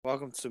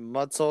Welcome to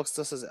Mud Talks.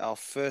 This is our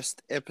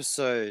first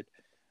episode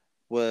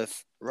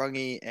with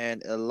Ragi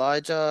and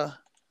Elijah.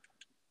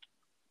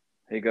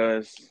 Hey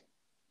guys,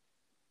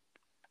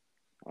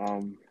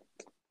 um,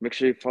 make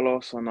sure you follow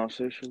us on our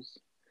socials.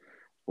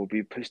 We'll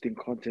be posting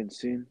content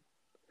soon,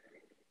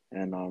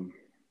 and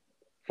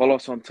follow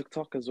us on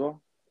TikTok as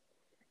well.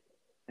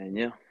 And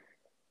yeah,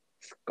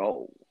 let's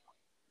go.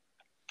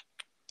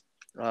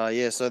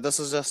 So this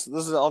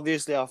is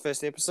obviously our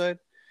first episode.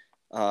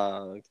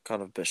 Kind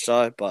of a bit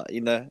shy, but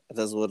it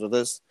is what it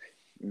is.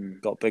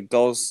 Mm, Got big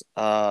goals.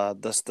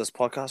 This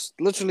podcast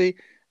literally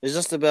is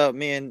just about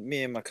me and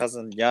my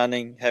cousin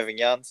yarning, having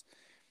yarns.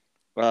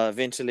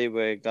 Eventually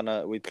we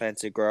plan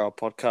to grow our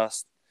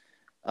podcast.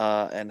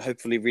 And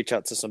hopefully reach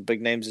out to some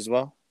big names as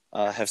well.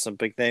 Have some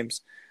big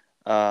names.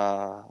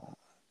 To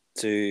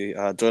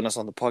join us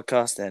on the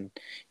podcast and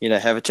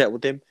have a chat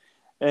with them,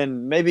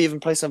 and maybe even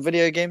play some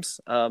video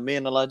games. Me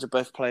and Elijah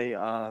both play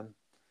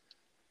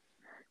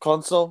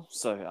console,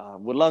 so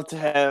would love to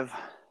have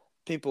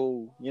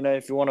people.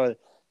 If you want to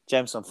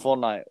jam some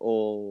Fortnite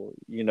or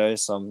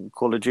some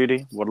Call of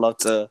Duty, would love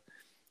to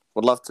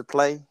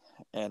play.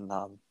 And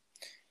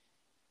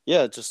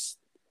yeah, just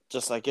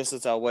I guess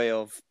it's our way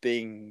of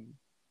be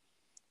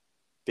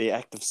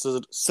active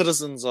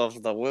citizens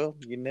of the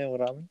world. You know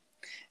what I mean?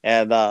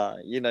 And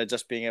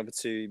just being able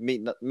to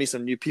meet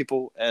some new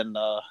people, and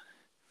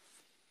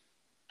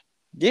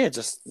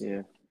just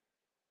yeah,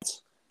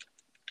 that's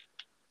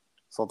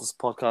what this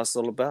podcast is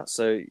all about.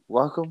 So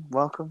welcome,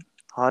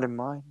 heart and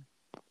mind.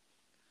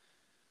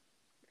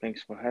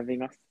 thanks for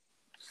having us.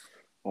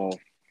 Or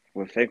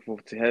we're thankful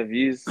to have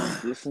you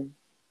listen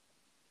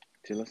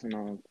to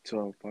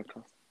our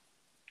podcast.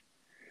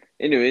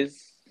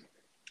 Anyways,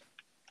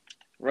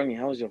 Rangi,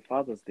 how was your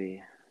Father's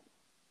Day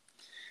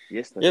Yeah,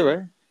 yesterday?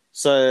 right.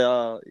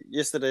 So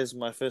yesterday is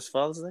my first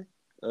Father's Day.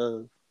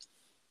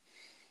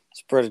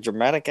 It's pretty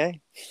dramatic, eh?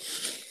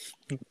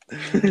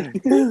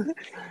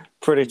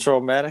 Pretty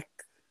traumatic.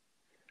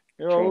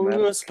 We were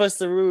Traumatic.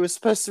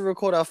 supposed to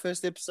record our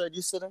first episode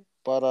yesterday,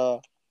 but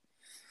But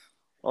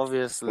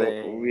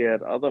obviously, we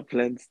had other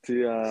plans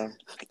to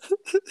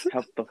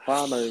help the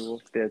father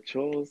with their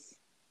chores.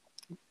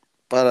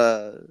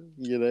 but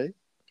you know,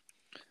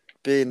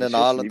 being an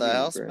Especially islander me,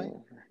 house, mate.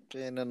 bro.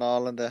 Being an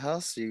islander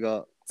house, you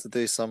got to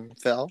do some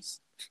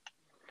fouls.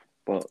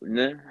 But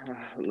yeah,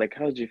 like,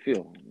 how did you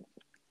feel?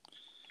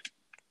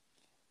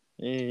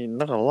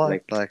 Not gonna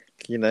lie, Like, like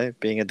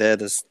being a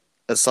dad is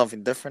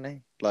something different. Eh?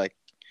 Like,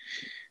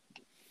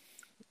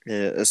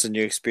 yeah, it's a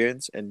new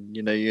experience, and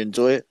you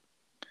enjoy it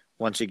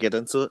once you get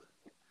into it.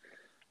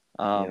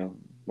 yeah, Um,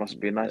 must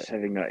be nice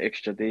having an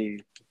extra day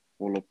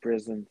full of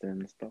presents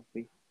and stuff.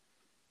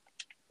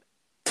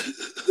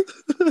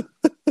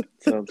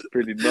 Sounds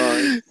pretty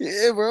nice.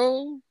 yeah,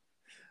 bro.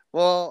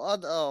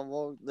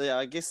 Well, yeah,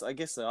 I guess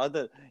so. I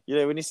did.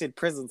 When you said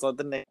presents, I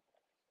didn't have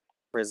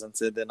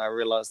presents, and then I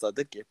realized I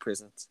did get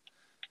presents.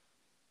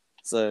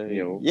 So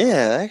Yo,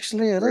 yeah,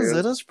 actually, it is. real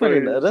It is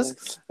pretty. It stories.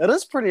 is. It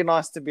is pretty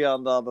nice to be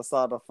on the other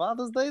side of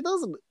Father's Day,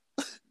 doesn't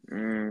it?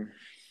 Mm.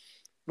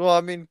 Well,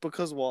 I mean,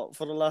 because for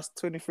the last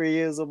 23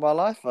 years of my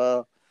life,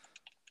 my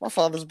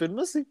father's been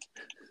missing.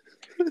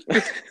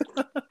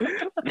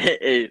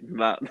 Hey,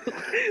 man.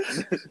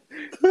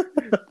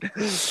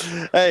 It's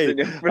Hey, in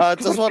your first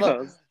just wanna.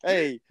 podcast.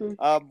 Hey,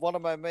 one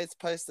of my mates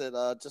posted.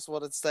 Just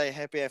wanted to say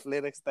Happy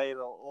Athletics Day to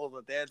all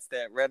the dads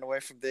that ran away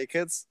from their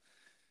kids.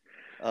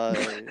 Uh,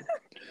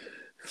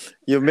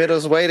 your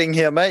medal's waiting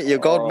here, mate. Your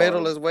gold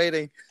medal Oh, is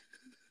waiting.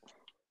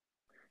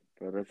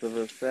 but that's a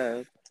bit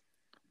sad.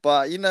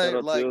 But Shout out to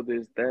like, all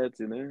these dads,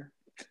 been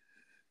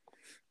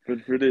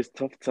through these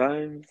tough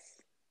times,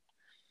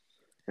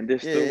 and they yeah,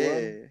 still yeah.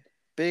 one.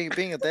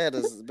 Being a dad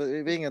is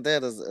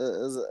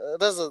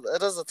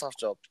a tough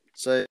job.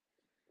 So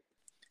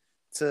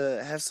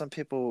to have some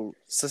people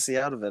sissy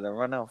out of it and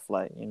run off,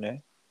 like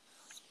they're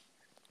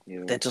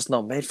You just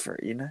not made for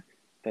it.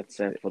 That's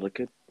sad for the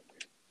kid.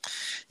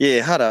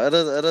 Yeah, harder. It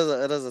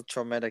is a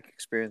traumatic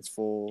experience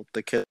for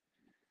the kid,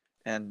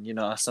 and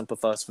I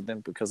sympathize for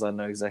them because I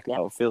know exactly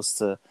how it feels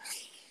to,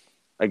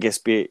 I guess,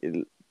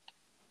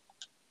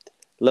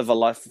 live a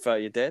life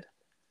without your dad,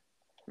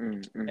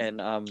 Mm.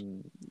 and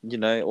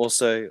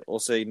also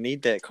you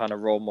need that kind of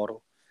role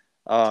model.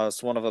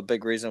 It's one of a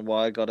big reason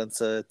why I got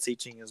into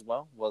teaching as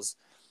well. Was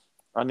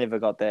I never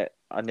got that.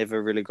 I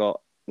never really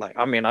got like.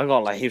 I mean, I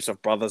got like heaps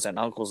of brothers and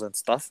uncles and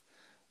stuff,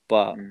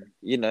 but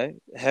Mm.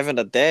 having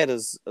a dad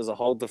is a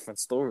whole different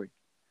story.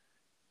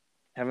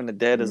 Having a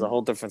dad is a Mm.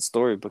 whole different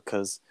story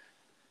because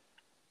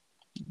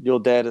your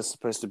dad is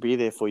supposed to be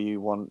there for you.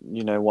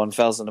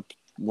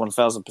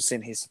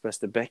 1,000%. He's supposed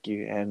to back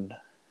you and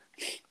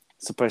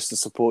supposed to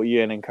support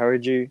you and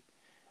encourage you.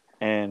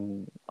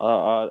 And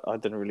I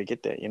didn't really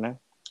get that.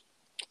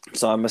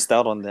 So I missed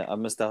out on that. I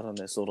missed out on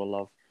that sort of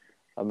love.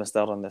 I missed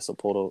out on that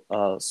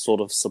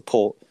sort of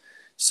support.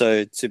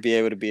 So to be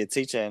able to be a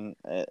teacher and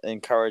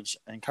encourage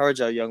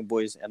our young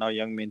boys and our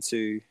young men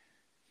to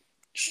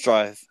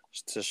strive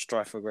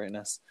for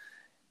greatness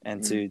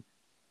and Mm. to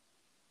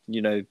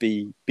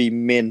be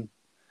men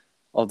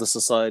of the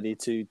society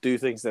to do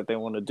things that they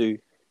want to do.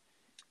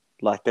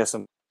 Like that's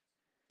yeah,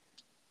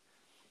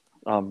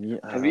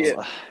 Have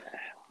you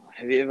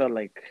have you ever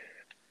like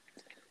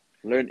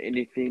learned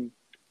anything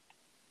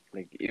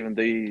like even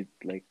though you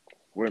like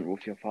weren't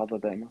with your father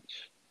that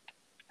much?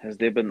 Has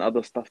there been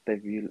other stuff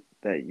that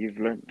you've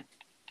learned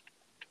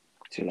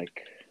to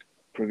like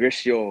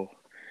progress your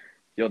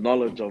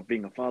knowledge of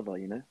being a father?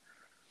 You know.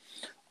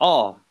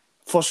 oh,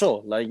 for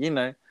sure. Like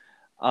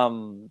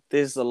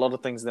there's a lot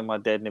of things that my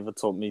dad never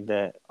taught me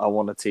that I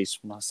want to teach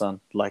my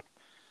son. Like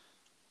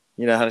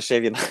how to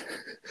shave,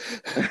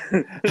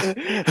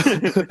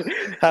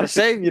 how to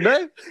shave,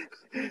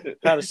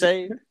 how to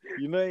shave,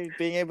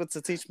 being able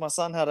to teach my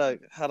son how to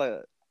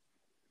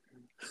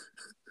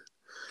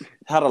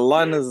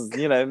line his,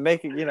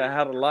 make it,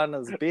 how to line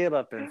his beard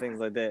up and things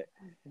like that.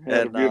 How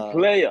to And be a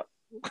player.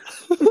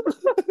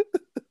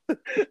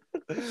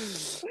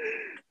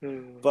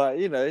 but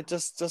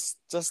just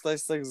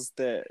those things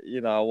that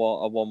I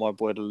want my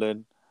boy to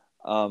learn.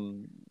 I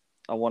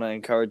want to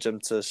encourage him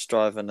to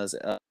strive in his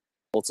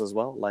sports as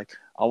well. Like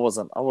I'm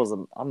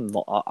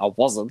not. I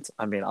wasn't.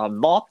 I mean,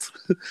 I'm not.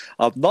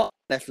 I'm not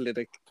an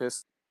athletic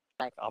person.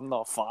 Like I'm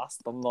not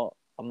fast. I'm not.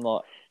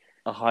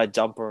 A high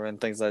jumper and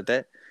things like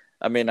that.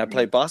 I mean, I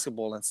play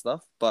basketball and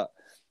stuff, but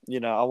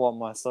I want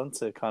my son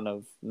to kind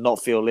of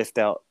not feel left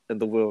out in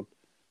the world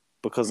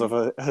because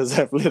of his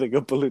athletic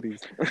abilities.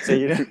 So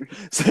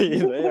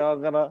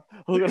I'm gonna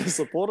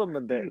support him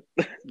in that.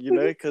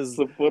 Because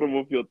support him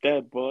with your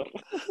dad, bud.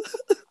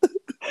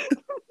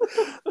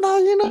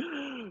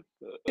 No,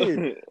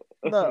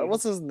 no.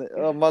 What's his name?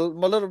 My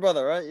little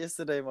brother, right?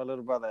 Yesterday, my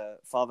little brother,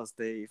 Father's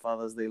Day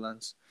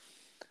lunch.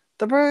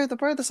 The bro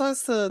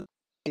decides to,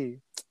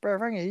 bro,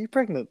 Rangi, are you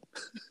pregnant?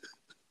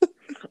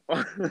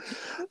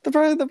 the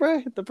bro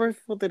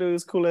thought that it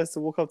was cool as to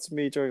walk up to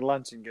me during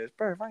lunch and goes,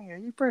 bro, Rangi, are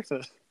you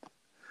pregnant?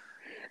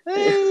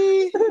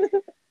 Hey,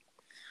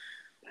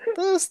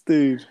 this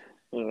dude.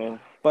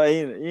 But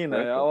I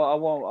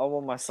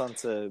want my son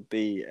to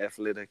be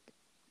athletic.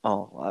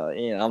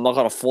 I'm not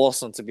gonna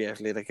force him to be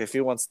athletic. If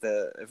he wants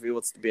to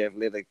be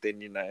athletic,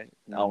 then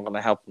I'm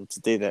gonna help him to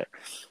do that.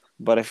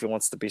 But if he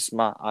wants to be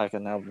smart, I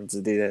can help him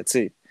to do that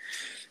too.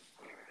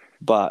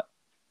 But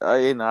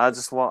I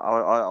just want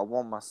I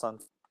want my son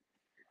to do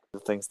the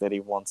things that he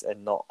wants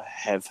and not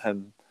have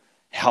him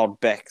held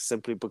back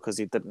simply because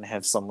he didn't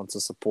have someone to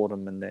support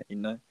him in that.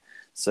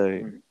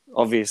 So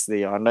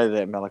obviously, I know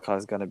that Malachi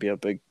is going to be a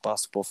big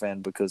basketball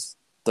fan because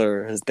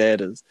his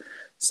dad is.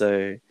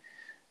 So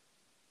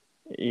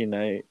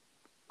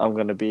I'm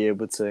going to be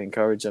able to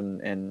encourage him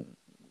and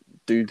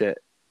do that.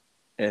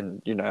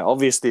 And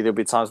obviously there'll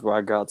be times where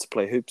I go out to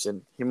play hoops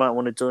and he might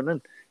want to join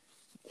in.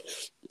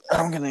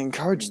 I'm going to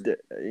encourage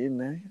that.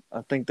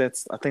 I think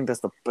that's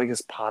the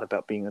biggest part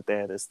about being a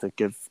dad is to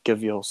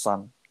give your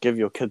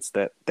kids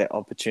that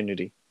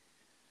opportunity.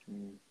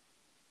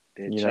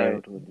 Their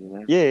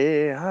childhood,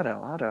 Yeah, hard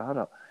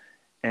out.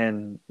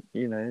 And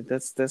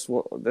that's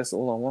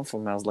all I want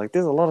from him. I was like,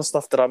 there's a lot of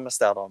stuff that I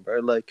missed out on, bro.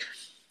 Like,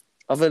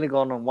 I've only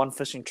gone on one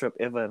fishing trip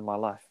ever in my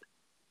life,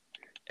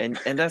 and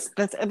that's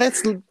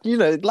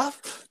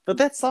love. But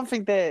that's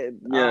something that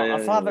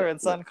a father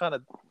and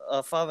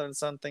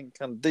son thing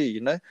can do.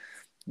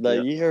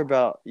 Like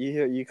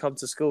you come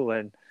to school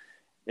and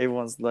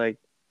everyone's like,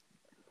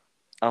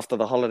 after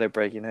the holiday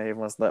break,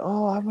 everyone's like,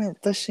 oh, I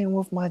went fishing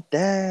with my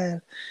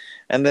dad.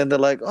 And then they're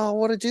like, oh,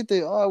 what did you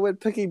do? Oh, I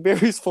went picking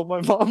berries for my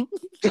mom.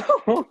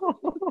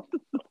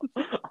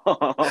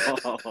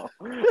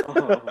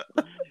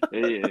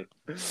 Yeah.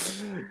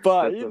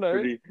 But,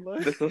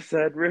 that's a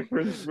sad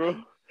reference,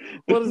 bro.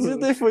 What did you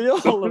do for your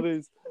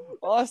holidays?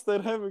 Oh, I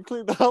stayed home and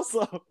cleaned the house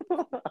up.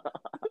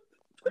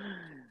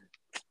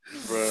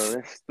 Bro,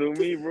 that's still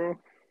me, bro.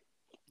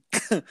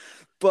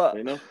 But,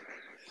 it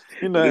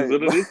is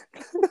what it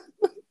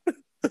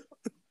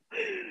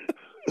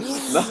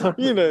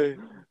is.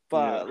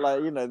 But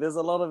there's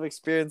a lot of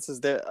experiences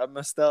that I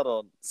missed out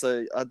on.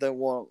 So I don't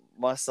want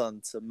my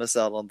son to miss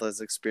out on those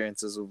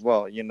experiences as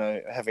well.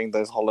 Having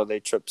those holiday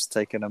trips,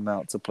 taking him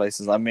out to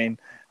places. I mean,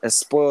 as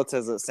spoiled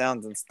as it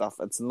sounds and stuff,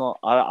 it's not.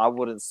 I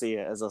wouldn't see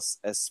it as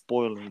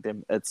spoiling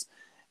them. It's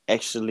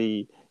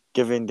actually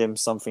giving them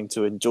something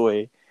to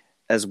enjoy,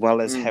 as well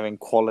as having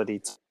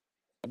quality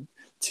time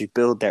to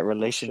build that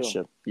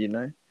relationship.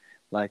 Sure.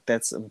 Like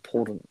that's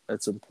important.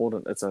 It's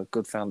important. It's a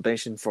good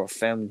foundation for a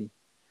family.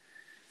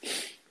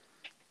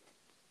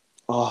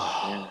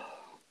 Oh, yeah.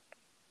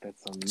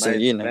 That's some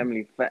nice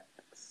family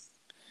facts.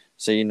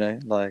 So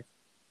like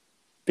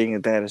being a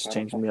dad has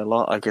changed me a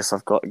lot. I guess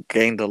I've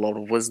gained a lot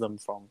of wisdom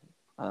from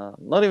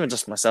not even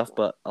just myself,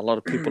 but a lot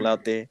of people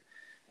out there.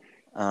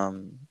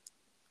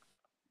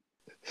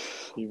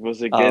 You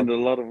must have gained a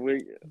lot of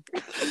weight.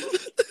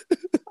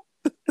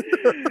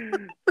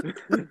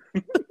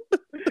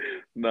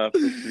 Nah,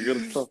 you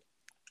gotta stop.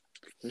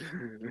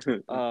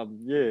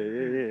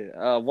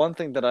 Yeah. One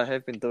thing that I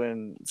have been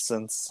doing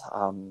since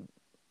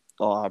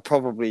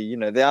probably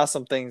there are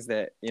some things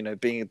that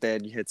being a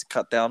dad you had to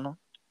cut down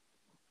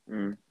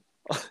on.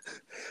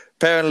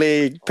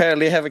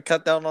 apparently haven't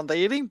cut down on the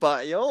eating,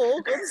 but yo,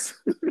 all good.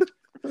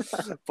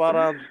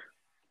 But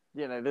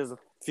there's a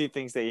few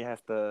things that you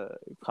have to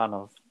kind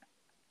of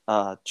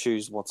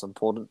choose what's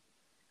important.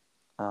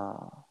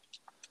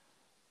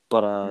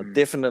 But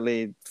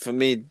definitely for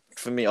me,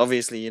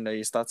 obviously,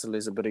 you start to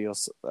lose a bit of your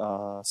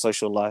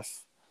social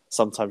life.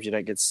 Sometimes you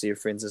don't get to see your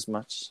friends as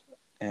much,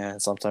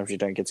 and sometimes you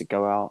don't get to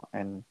go out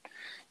and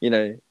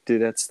do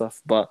that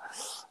stuff. But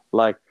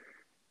like,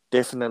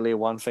 definitely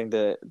one thing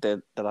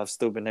that I've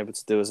still been able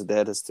to do as a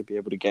dad is to be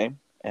able to game,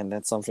 and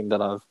that's something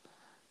that I've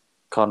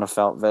kind of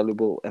felt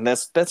valuable, and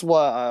that's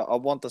why I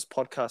want this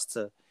podcast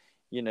to,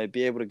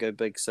 be able to go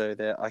big so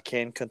that I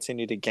can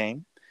continue to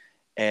game,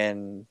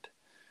 and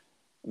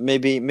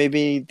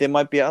maybe there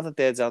might be other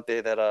dads out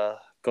there that are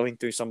going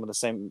through some of the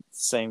same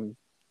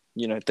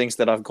things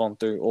that I've gone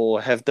through,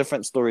 or have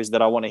different stories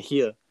that I want to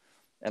hear,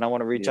 and I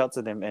want to reach out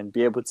to them and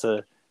be able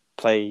to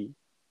play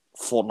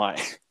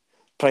Fortnite,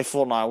 play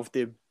Fortnite with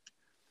them.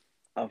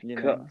 Of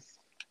course.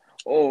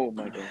 Oh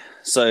my god.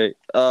 So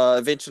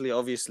eventually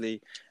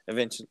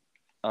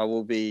I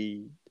will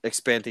be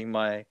expanding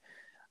my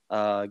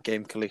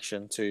game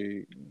collection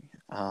to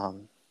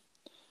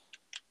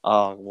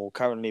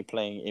currently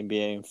playing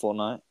NBA and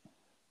Fortnite.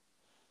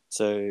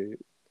 So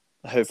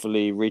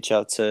hopefully reach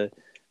out to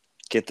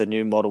get the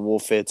new Modern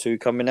Warfare 2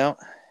 coming out.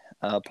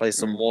 Play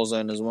some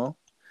Warzone as well.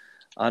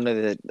 I know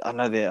that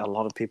a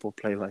lot of people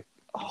play like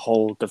a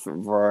whole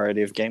different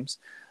variety of games.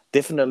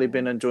 Definitely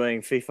been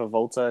enjoying FIFA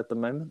Volta at the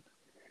moment.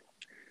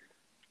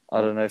 I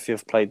don't know if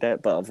you've played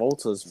that, but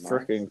Volta's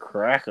freaking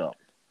crack up.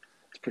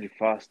 It's pretty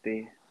fast,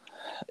 eh?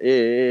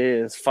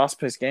 It's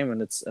fast-paced game,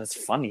 and it's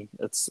funny.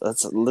 It's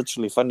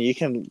literally funny. You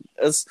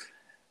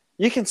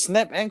can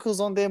snap ankles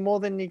on there more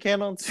than you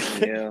can on.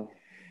 Yeah.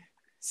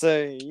 So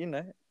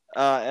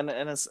and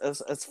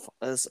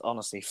it's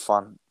honestly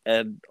fun.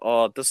 And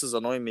this is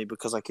annoying me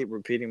because I keep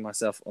repeating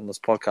myself on this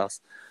podcast.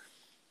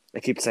 I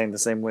keep saying the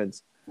same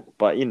words,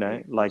 but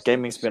like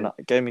gaming's been a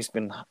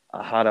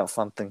hard out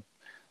fun thing.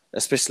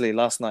 Especially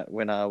last night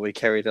when we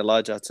carried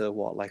Elijah to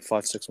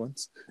 5-6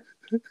 wins.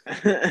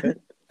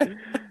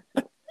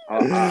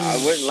 I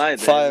wouldn't lie.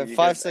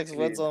 Five, 6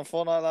 wins on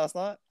Fortnite last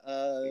night.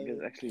 You guys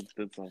actually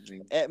did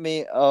something. At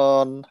me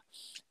on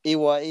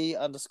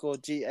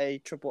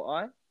EYE_GAIII.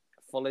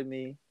 Follow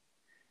me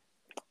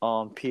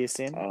on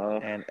PSN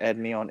and add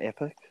me on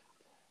Epic.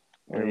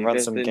 You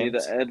guys don't need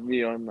to add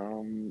me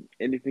on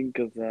anything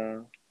because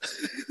I'm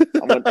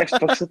on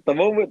Xbox at the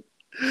moment.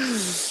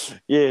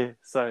 Yeah,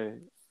 so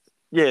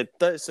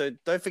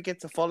don't forget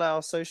to follow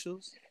our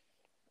socials,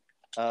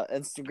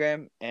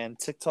 Instagram and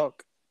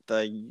TikTok.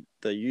 The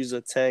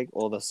user tag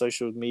or the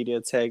social media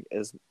tag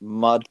is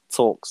Mud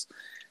Talks.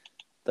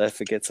 Don't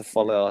forget to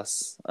follow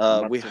us.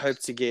 We hope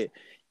to get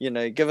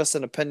give us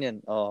an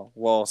opinion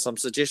some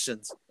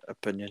suggestions.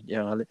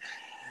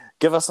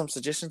 Give us some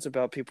suggestions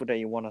about people that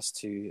you want us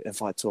to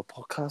invite to a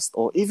podcast,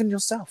 or even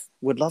yourself.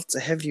 We'd love to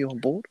have you on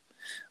board.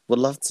 We'd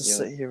love to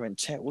sit here and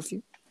chat with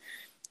you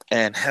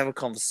and have a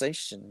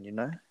conversation,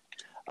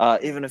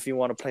 even if you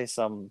want to play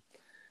some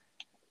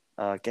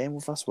game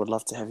with us, we'd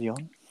love to have you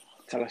on.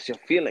 Tell us your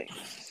feelings.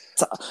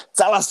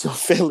 Tell us your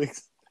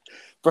feelings.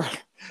 Bro,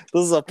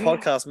 this is a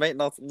podcast, mate,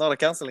 not a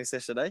counseling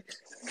session, eh?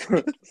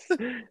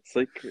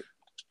 Secret.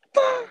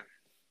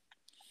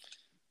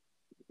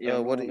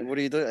 What are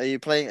you doing? Are you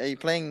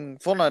playing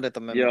Fortnite at the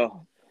moment? Yeah.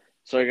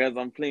 Sorry guys,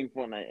 I'm playing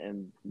Fortnite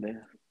and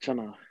they're trying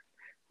to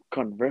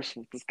converse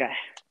with this guy.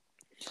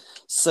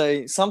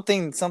 So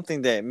something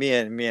that me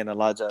and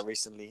Elijah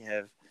recently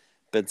have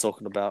been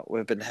talking about.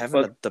 We've been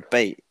having a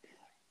debate.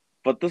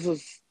 But this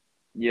is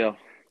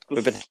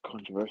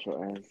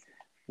controversial.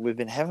 We've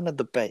been having a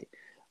debate.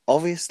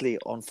 Obviously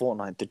on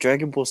Fortnite, the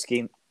Dragon Ball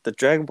skins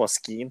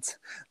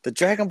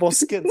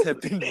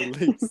have been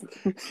released.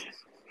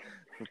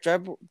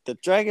 The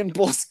Dragon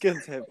Ball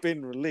skins have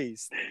been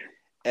released,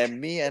 and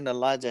me and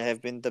Elijah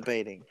have been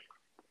debating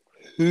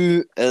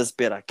who is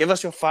better. Give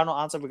us your final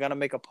answer. We're gonna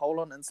make a poll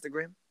on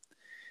Instagram.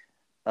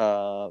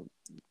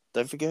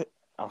 Don't forget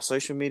our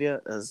social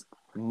media is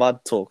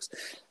Mud Talks.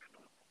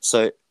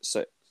 So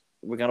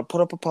we're gonna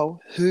put up a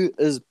poll. Who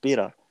is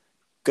better,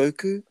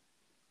 Goku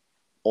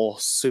or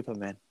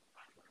Superman?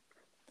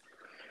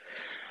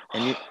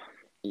 And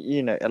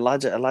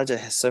Elijah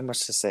has so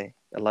much to say.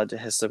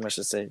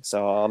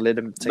 So I'll let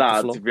him take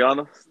the floor. To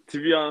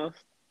be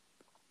honest,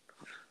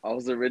 I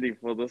wasn't ready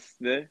for this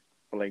day.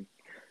 But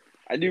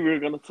I knew we were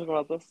gonna talk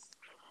about this,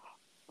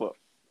 but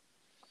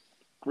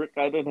Rick,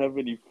 I don't have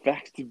any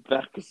facts to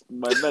back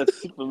my man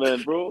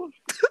Superman, bro.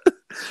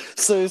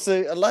 So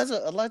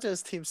Elijah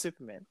is Team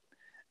Superman,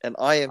 and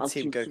I am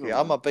Team Goku.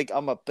 Superman.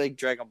 I'm a big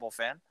Dragon Ball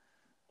fan.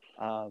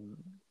 I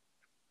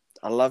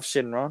love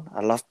Shenron.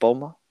 I love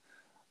Bulma.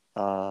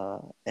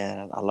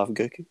 And I love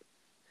Goku.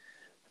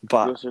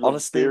 But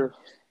honestly,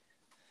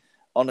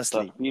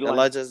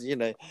 Elijah's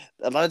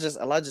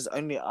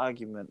only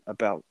argument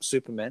about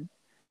Superman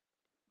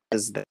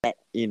is that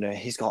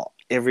he's got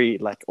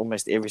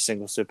almost every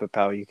single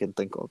superpower you can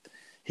think of.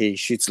 He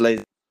shoots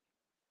lasers.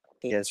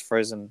 He has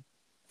frozen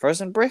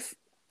breath.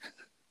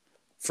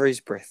 Freeze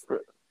breath.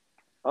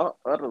 Oh,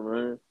 I don't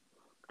know.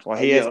 Well,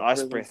 he has Yeah, ice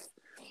freeze. breath.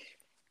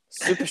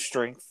 Super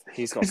strength.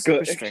 He's got He's super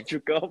got strength. extra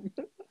gum.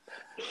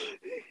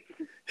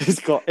 He's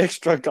got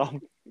extra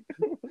gum.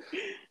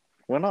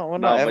 We're not Nah,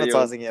 but yo,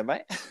 advertising it,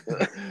 mate.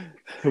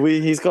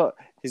 He's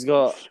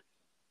got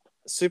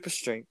super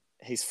strength.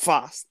 He's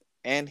fast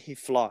and he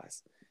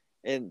flies.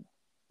 And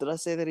did I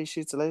say that he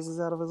shoots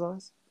lasers out of his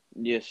eyes?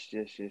 yes.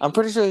 I'm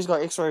pretty sure he's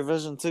got X-ray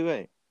vision too,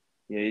 eh?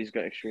 Yeah, he's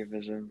got extra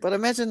vision. But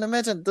imagine.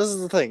 This is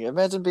the thing.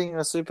 Imagine being a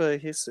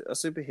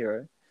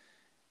superhero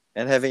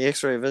and having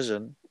X-ray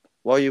vision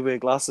while you wear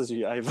glasses.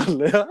 You even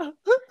there.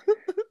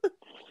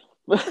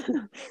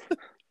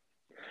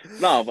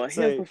 No, but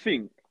So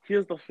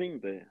Here's the thing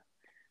there.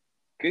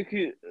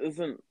 Goku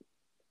isn't.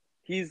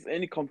 He's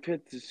only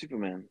compared to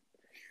Superman,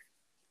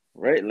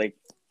 right? Like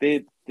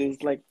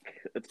there's like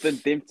it's been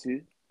them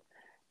two,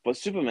 but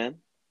Superman,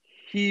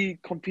 he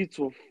competes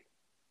with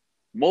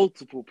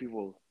multiple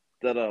people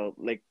that are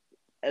like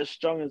as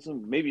strong as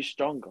him, maybe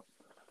stronger.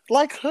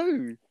 like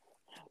who?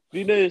 Do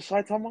you know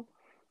Saitama?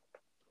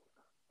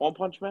 One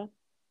Punch Man?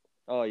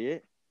 Oh yeah.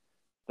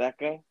 That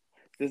guy?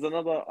 There's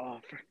another I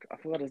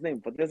forgot his name,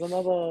 but there's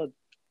another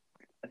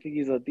I think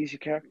he's a DC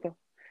character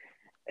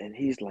and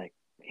he's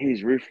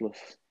ruthless.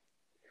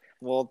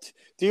 Well,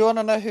 do you want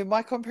to know who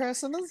my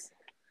comparison is?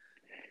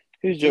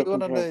 Who's Do you your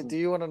want to know? comparison? Do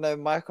you want to know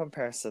my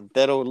comparison?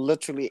 That'll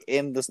literally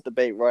end this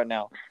debate right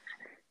now.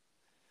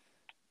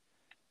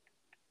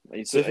 Are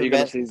you gonna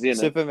Superman, say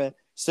Xena?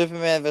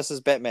 Superman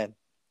versus Batman.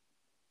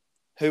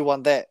 Who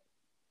won that?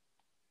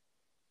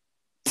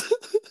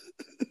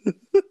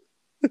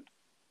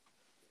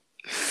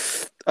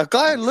 A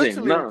guy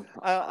literally,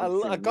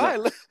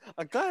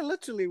 a guy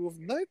literally with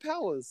no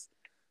powers,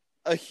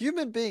 a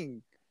human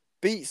being,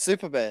 beat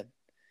Superman,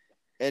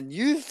 and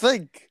you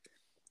think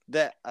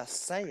that a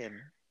Saiyan,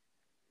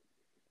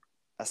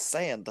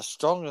 the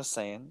strongest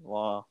Saiyan,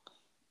 well,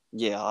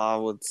 yeah, I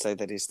would say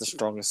that he's the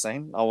strongest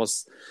Saiyan. I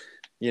was,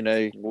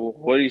 Well,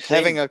 what are you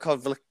having saying?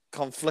 a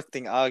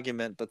conflicting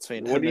argument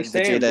between What him are you and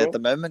saying, Vegeta at bro? the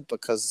moment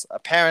because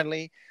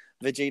apparently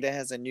Vegeta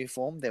has a new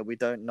form that we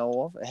don't know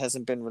of. It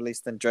hasn't been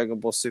released in Dragon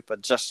Ball Super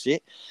just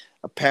yet.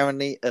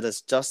 Apparently, it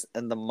is just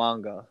in the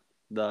manga,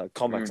 the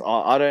comics.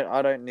 I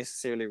don't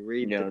necessarily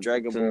read the Yeah,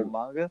 Dragon Ball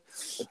manga.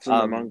 it's in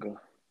the manga.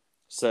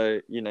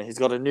 So he's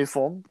got a new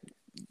form.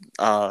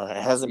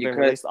 It hasn't You been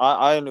could, released.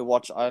 I only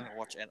watch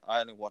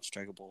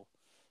Dragon Ball.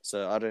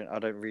 So I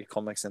don't read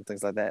comics and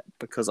things like that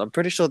because I'm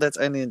pretty sure that's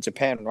only in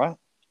Japan, right?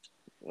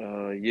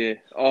 yeah.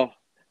 Oh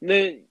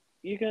no,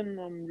 you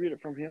can read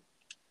it from here.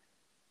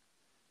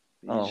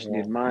 You Oh just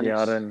need well, yeah,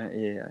 I minus.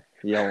 don't.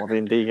 Yeah. Well,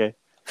 then there you go.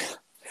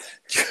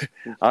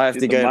 I have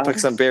Need to the go pick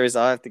some minus. berries.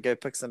 I have to go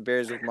pick some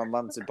berries with my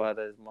mum to buy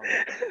those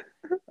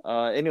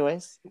manga.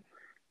 Anyways,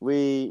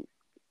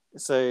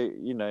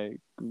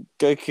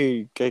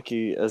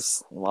 Goku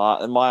is,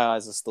 well, in my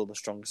eyes, is still the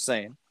strongest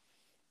Saiyan,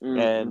 Mm-mm.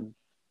 and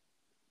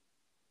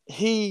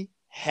he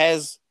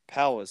has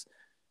powers.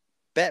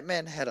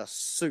 Batman had a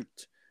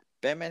suit.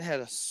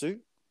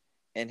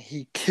 And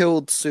he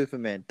killed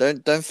Superman.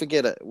 Don't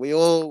forget it. We've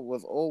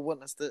all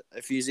witnessed it.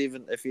 If he's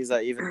even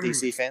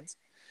DC fans,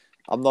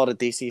 I'm not a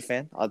DC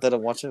fan. I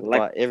didn't watch it, Like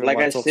but everyone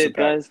I talks said,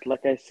 about. guys.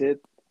 Like I said,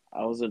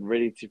 I wasn't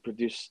ready to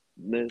produce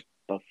the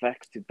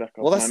facts to back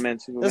up Well, my man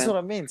that's Superman. what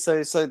I mean.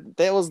 So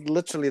that was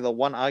literally the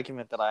one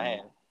argument that I had.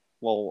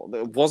 Well,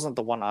 it wasn't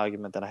the one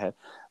argument that I had,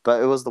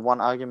 but it was the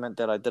one argument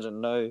that I didn't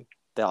know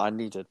that I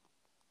needed.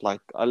 Like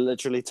I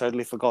literally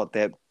totally forgot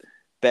that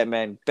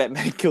Batman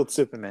killed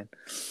Superman.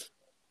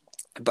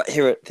 But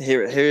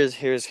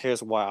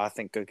here's why I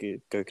think Goku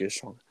is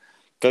strong.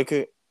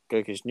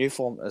 Goku's new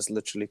form is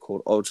literally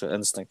called Ultra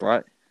Instinct,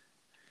 right?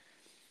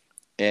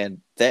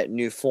 And that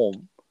new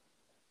form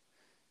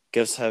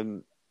gives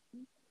him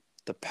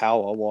the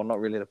power. Well, not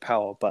really the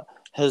power, but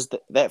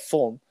that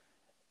form.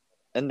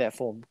 In that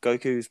form,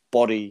 Goku's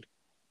body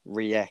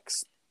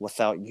reacts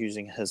without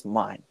using his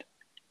mind.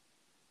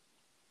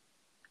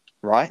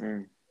 Right?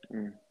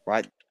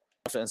 Right?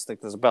 Ultra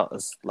instinct is about.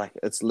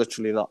 It's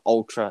literally the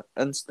ultra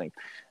instinct.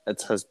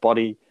 It's his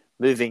body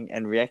moving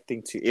and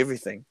reacting to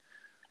everything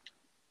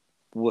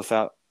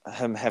without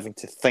him having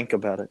to think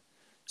about it.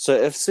 So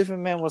if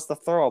Superman was to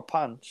throw a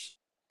punch,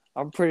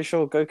 I'm pretty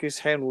sure Goku's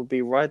hand would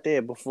be right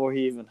there before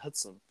he even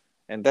hits him.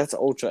 And that's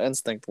ultra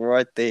instinct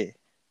right there.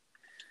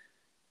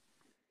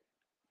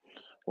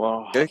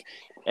 Wow.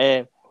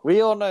 And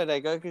we all know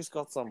that Goku's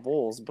got some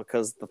balls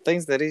because the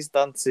things that he's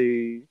done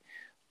to,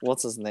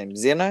 what's his name,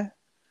 Zeno?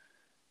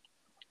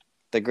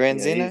 The Grand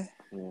Zeno?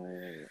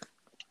 Yeah.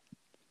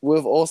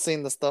 We've all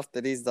seen the stuff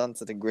that he's done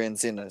to the Grand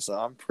Zeno, so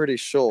I'm pretty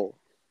sure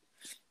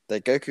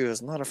that Goku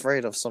is not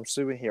afraid of some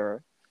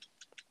superhero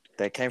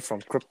that came from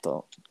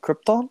Krypton.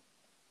 Krypton?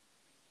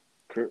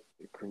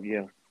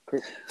 Yeah.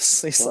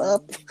 He's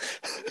up.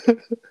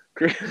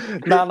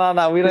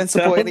 No. We don't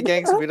support any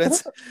gangs. We don't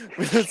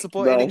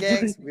support any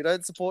gangs. We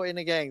don't support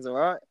any gangs. All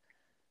right.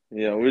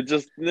 Yeah,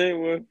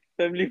 we're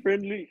family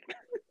friendly.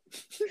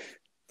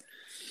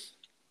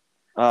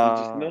 We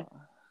just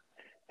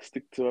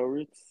stick to our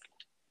roots.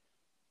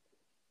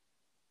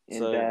 And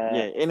So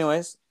yeah.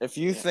 Anyways, if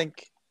you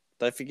think,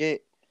 don't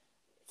forget,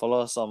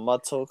 follow us on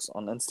Mud Talks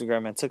on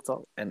Instagram and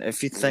TikTok. And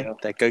if you think yeah,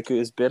 that Goku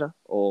is better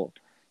or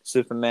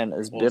Superman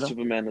is or better,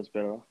 Superman is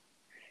better.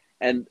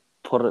 And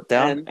put it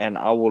down, and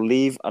I will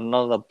leave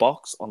another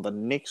box on the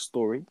next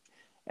story.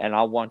 And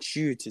I want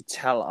you to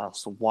tell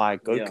us why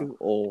yeah, Goku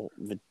or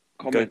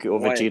comment Goku or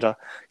why Vegeta,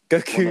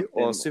 one Goku of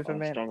or them are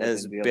Superman stronger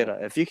is than the other.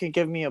 better. If you can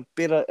give me a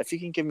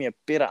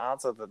better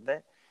answer than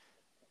that,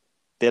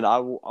 then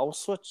I'll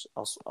switch.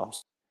 I'll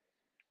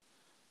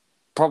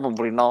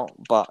probably not,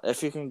 but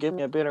if you can give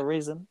me a better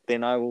reason,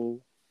 then I will.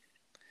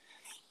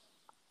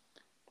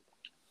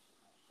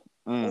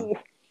 Oh,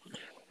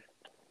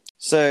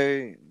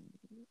 So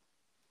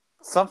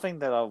something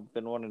that I've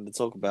been wanting to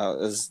talk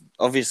about is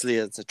obviously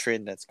it's a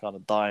trend that's kind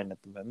of dying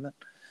at the moment,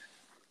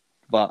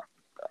 but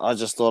I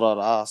just thought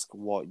I'd ask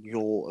what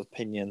your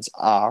opinions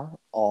are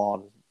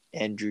on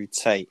Andrew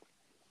Tate.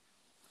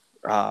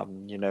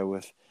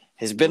 With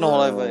he's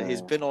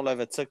bro. been all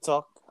over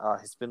TikTok,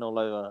 he's been all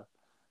over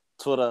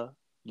Twitter,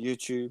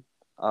 YouTube,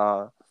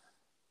 uh,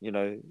 you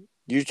know,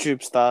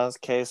 YouTube star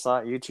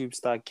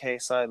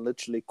KSI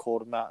literally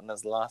called him out in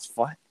his last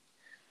fight.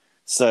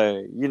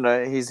 So,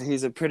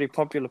 he's a pretty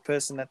popular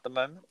person at the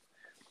moment.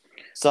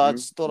 So I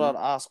just thought Mm-hmm. I'd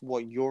ask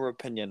what your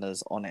opinion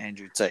is on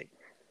Andrew Tate.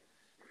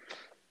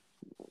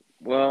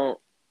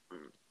 Well,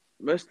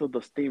 most of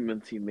the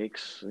statements he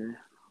makes,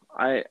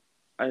 I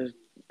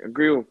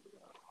agree with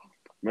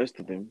most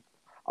of them.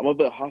 I'm a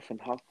bit half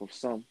and half with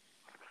some,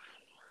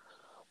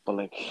 but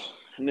like,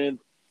 and then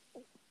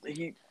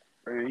he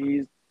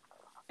he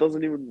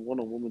doesn't even want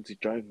a woman to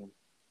drive him.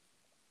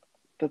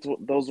 That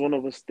was one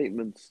of his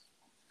statements.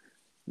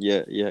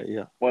 Yeah, yeah,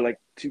 yeah. Well, like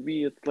to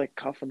me, it's like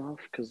half and half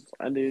because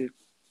I know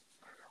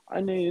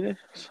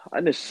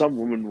some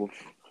women with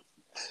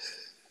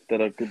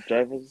that are good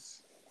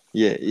drivers,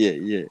 Yeah, yeah,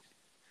 yeah.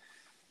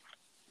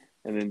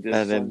 and then there's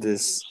And then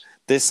some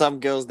there's some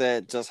girls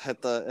that just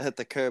hit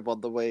the curb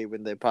on the way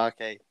when they park,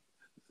 eh?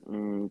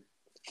 um,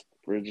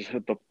 where just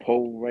hit the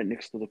pole right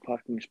next to the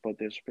parking spot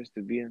they're supposed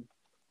to be in.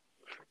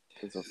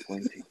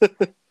 Disappointing.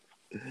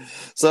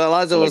 So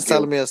Elijah But was like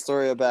telling yo, me a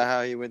story about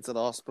how he went to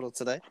the hospital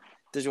today.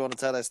 Did you want to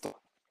tell that story?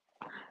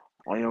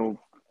 I know,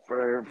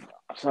 bro.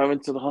 So I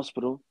went to the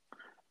hospital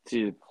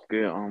to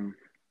get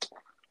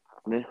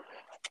ne-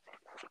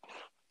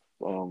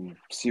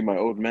 see my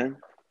old man.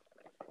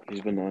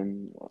 He's been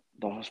in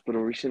the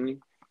hospital recently.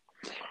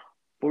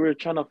 But we were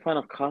trying to find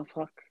a car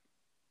park,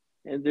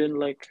 and then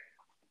like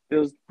there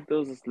was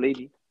this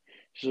lady.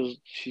 She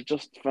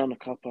just found a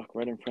car park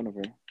right in front of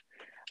her.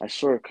 I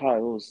saw her car;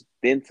 it was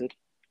dented,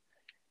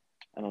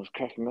 and I was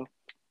cracking up.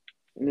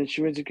 And then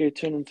she went to go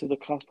turn into the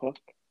car park,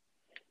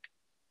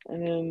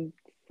 and then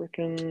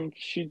freaking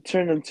she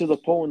turned into the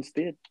pole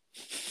instead.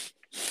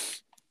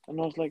 And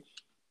I was like,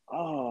 ah,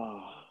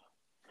 oh,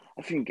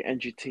 I think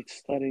Andrew Tate's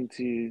starting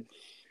to,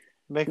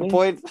 Make a yeah,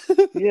 point.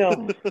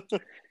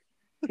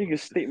 I think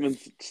his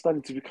statement's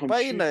starting to become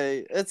But true.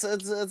 it's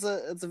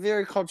a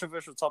very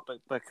controversial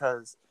topic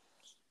because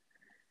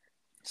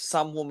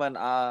some women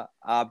are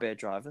bad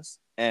drivers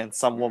and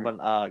some Mm-hmm. women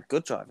are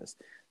good drivers.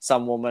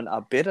 Some women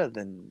are better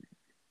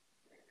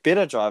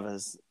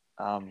drivers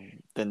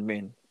than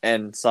men,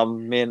 and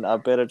some men are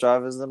better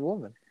drivers than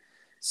women.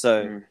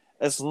 So Mm.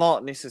 it's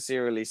not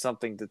necessarily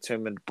something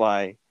determined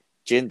by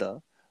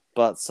gender,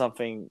 but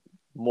something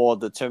more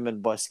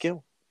determined by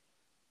skill.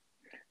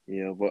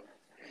 Yeah, but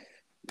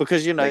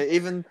Because like,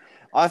 even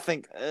I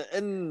think,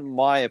 in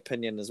my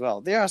opinion as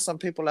well, there are some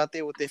people out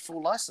there with their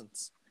full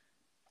license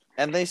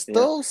and they yeah,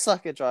 still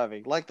suck at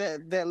driving. Like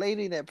that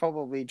lady that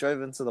probably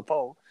drove into the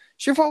pole,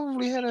 she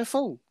probably had her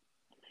full.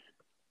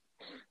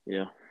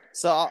 yeah,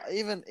 So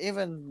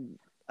even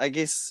I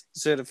guess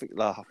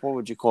what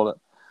would you call it?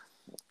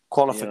 yeah.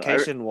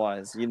 Qualification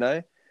wise,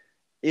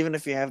 even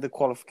if you have the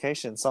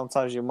qualification,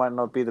 sometimes you might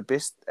not be the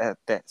best at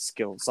that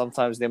skill.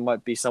 Sometimes there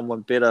might be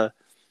someone better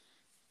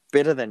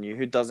than you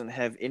who doesn't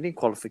have any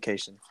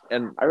qualifications,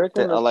 and I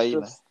reckon that it's allow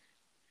just,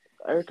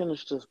 I reckon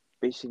it's just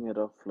basing it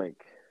off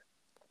like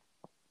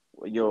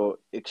your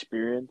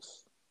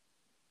experience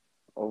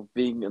of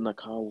being in a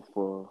car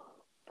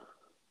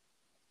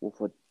with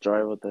a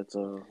driver that's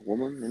a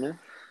woman, you know.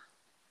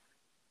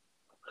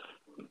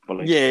 But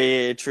like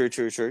Yeah, true,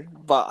 true, true.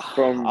 But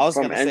from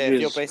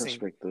Andrew's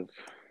perspective,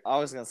 I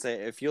was gonna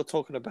say if you're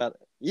talking about,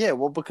 yeah,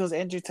 well, because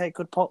Andrew Tate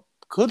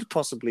could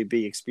possibly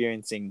be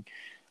experiencing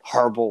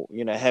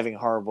having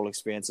horrible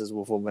experiences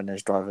with women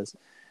as drivers.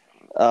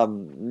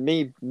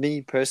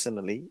 Me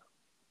personally,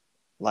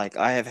 like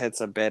I have had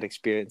some bad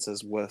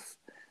experiences with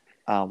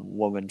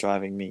women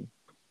driving me.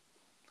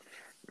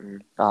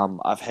 mm,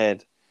 I've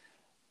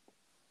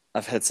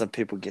had some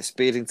people get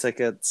speeding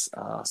tickets.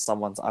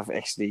 I've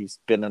actually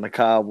been in a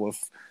car with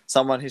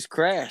someone who's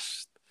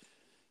crashed.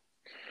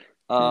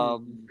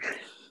 Um,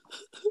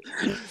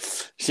 hmm.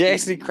 she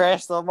actually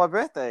crashed on my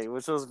birthday,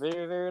 which was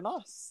very, very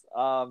nice.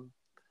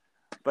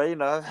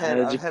 But How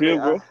did you I've had feel,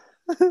 bro?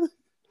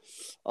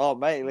 oh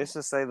mate, let's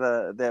just say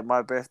that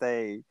my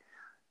birthday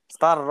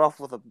started off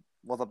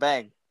with a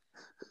bang.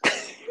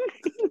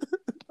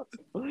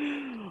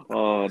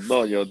 Oh,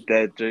 not your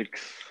dad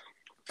jokes.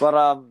 But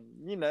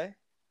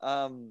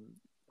um,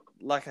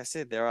 like I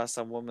said, there are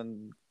some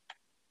women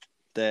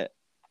that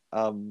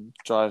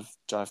drive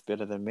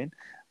better than men.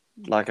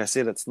 Like I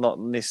said, it's not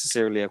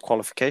necessarily a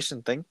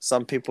qualification thing.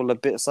 Some people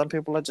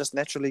are just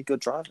naturally good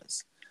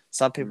drivers.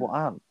 Some people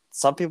aren't.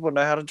 Some people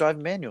know how to drive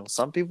manual.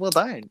 Some people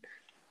don't.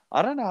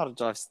 I don't know how to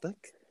drive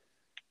stick.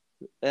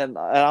 And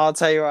I'll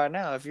tell you right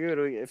now, if you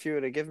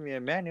were to give me a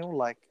manual,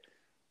 like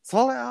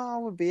solid, I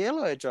would be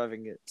yellow at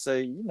driving it.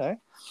 So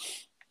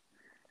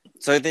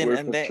so then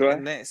Worth a try.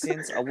 in that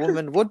sense, a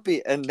woman would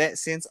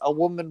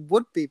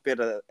be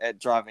better at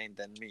driving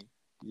than me.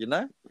 You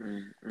know.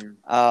 Mm,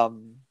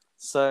 mm.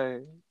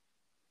 So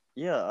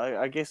yeah,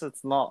 I guess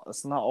it's not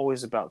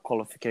always about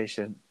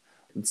qualification.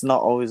 It's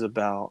not always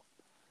about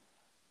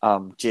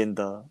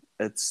gender.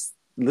 It's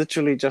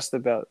literally just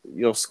about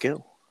your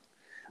skill.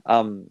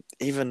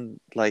 Even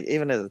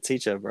as a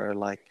teacher, bro,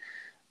 like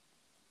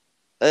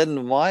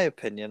in my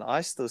opinion, I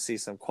still see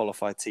some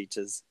qualified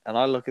teachers and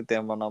I look at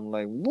them and I'm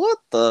like, what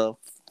the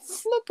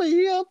flip are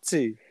you up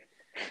to?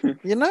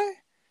 You know?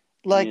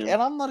 Like, Yeah.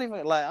 and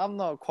I'm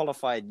not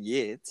qualified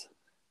yet.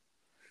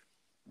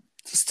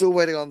 Still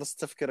waiting on the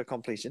certificate of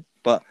completion,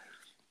 but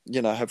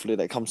hopefully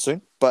that comes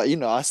soon. But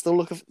I still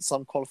look at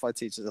some qualified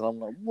teachers and I'm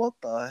like, what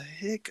the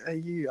heck are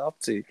you up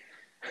to?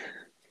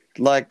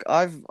 Like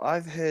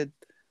I've heard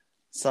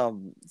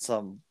some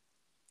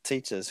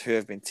teachers who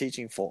have been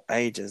teaching for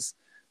ages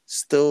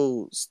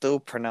still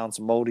pronounce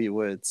moldy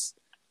words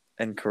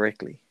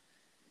incorrectly.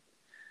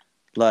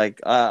 Like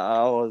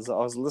I was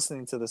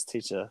listening to this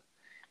teacher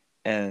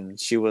and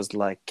she was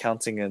like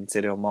counting in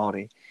Te Reo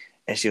Māori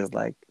and she was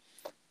like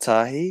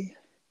tahi,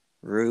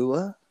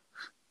 rua,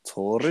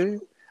 toru.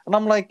 And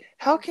I'm like,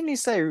 how can you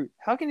say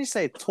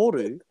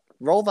toru,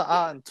 roll the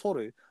R in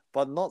toru,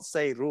 but not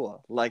say rua?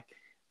 Like,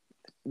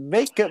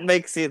 make it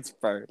make sense,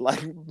 bro.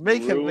 Like,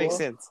 make it make Rua,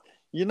 sense.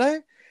 You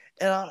know?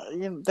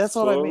 And that's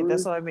what I mean.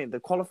 That's Toru. what I mean. The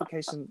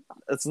qualification,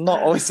 it's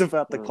not always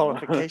about the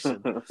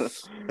qualification.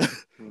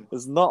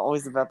 It's not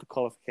always about the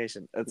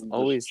qualification. It's Just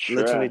always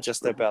literally trash,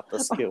 just bro. about the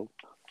skill.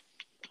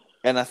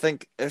 And I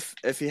think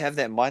if you have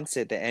that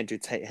mindset that Andrew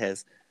Tate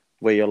has,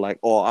 where you're like,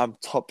 oh, I'm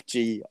top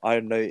G, I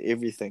know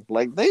everything.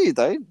 Like, no, you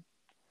don't.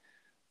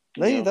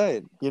 No, you Yeah.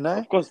 don't. You know?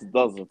 Of course it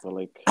does. It's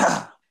like,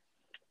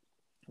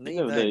 No, you you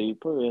never know. don't. He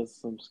probably has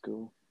some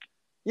skill.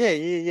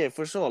 Yeah,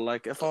 for sure.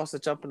 Like, if I was to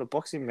jump in a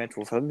boxing match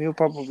with him, he'll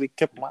probably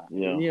kick my,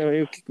 Yeah.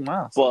 he'll kick my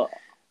ass. But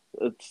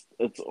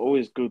it's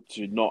always good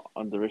to not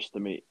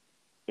underestimate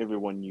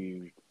everyone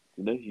you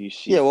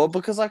see. Yeah, well,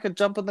 because I could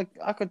jump in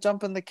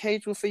the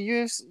cage with a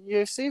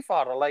UFC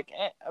fighter like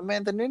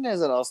Amanda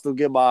Nunes, and I'll still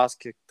get my ass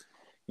kicked.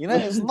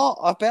 It's not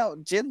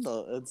about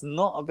gender. It's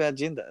not about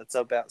gender. It's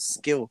about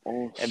skill,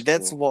 All and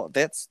skill.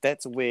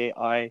 that's where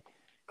I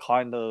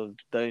kind of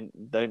don't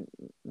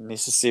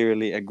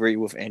necessarily agree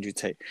with Andrew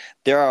Tate.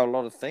 There are a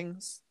lot of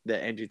things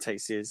that Andrew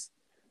Tate says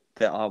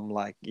that I'm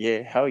like,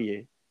 yeah, hell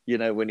yeah.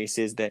 When he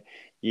says that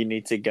you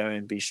need to go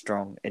and be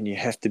strong and you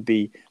have to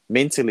be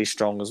mentally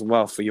strong as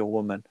well for your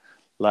woman.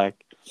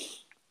 Like,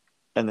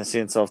 in the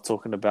sense of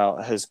talking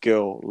about his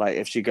girl, like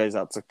if she goes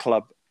out to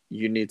club,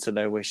 you need to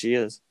know where she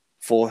is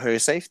for her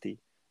safety.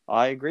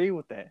 I agree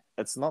with that.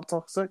 It's not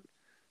toxic.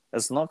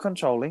 It's not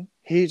controlling.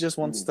 He just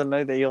wants Mm. to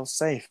know that you're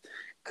safe.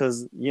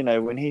 Because,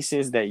 when he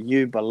says that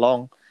you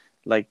belong,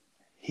 like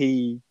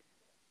he,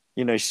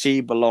 she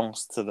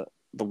belongs to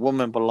the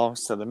woman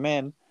belongs to the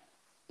man.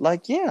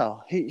 Like, yeah,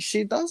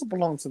 she does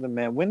belong to the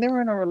man. When they're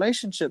in a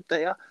relationship,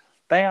 they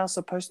are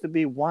supposed to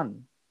be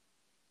one.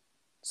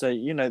 So,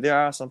 there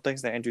are some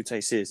things that Andrew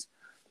Tate says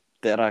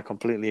that I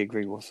completely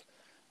agree with.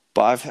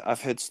 But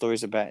I've heard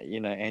stories about,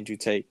 Andrew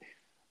Tate.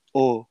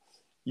 Or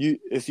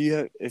if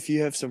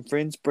you have some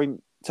friends,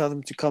 tell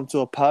them to come to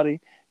a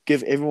party,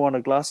 give everyone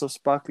a glass of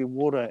sparkling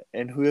water,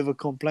 and whoever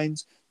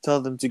complains,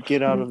 tell them to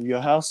get out of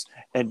your house,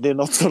 and they're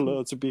not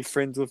allowed to be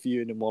friends with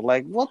you anymore.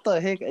 Like, what the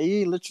heck? Are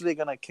you literally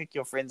gonna kick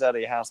your friends out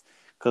of your house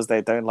because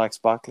they don't like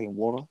sparkling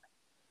water?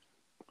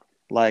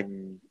 Like,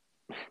 Um,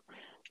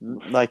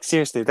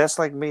 seriously, that's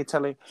like me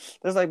telling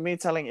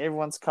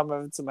everyone to come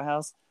over to my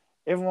house.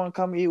 Everyone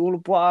come eat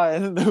ulupa,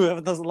 and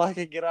whoever doesn't like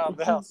it, get out of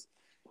the house.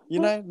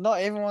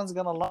 Not everyone's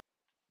gonna like.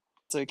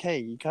 It's okay.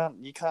 You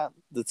can't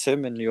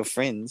determine your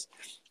friends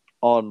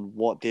on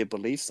what their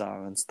beliefs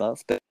are and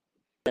stuff.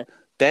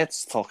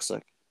 That's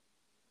toxic.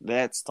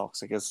 That's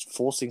toxic. It's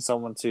forcing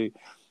someone to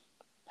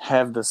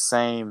have the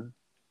same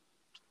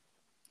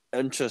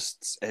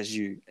interests as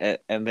you,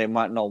 and they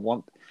might not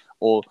want,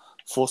 or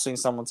forcing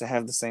someone to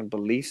have the same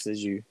beliefs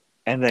as you,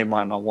 and they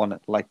might not want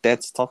it. Like,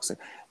 that's toxic.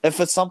 If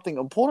it's something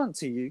important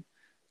to you,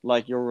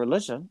 like your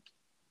religion,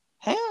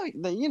 hell,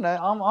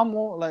 I'm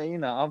more like,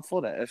 I'm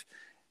for that.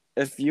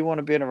 If you want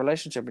to be in a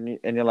relationship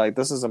and you're like,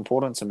 this is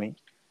important to me,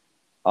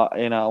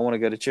 I want to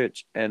go to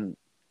church, and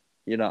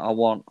I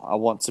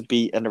want to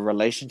be in a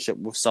relationship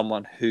with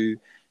someone who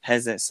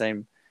has that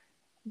same.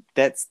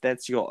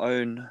 That's your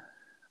own.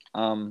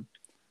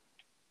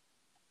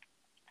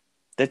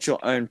 That's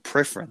your own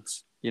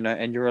preference.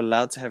 and you're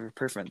allowed to have a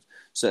preference.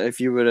 So if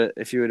you were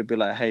to be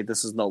like, hey,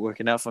 this is not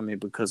working out for me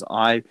because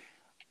I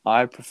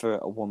prefer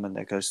a woman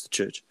that goes to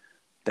church,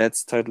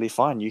 that's totally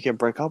fine. You can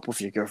break up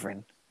with your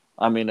girlfriend.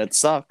 I mean, it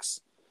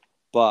sucks,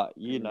 but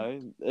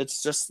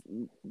it's just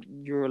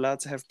you're allowed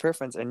to have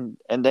preference, and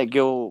that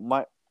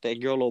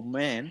girl or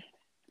man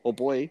or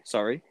boy,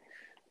 sorry,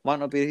 might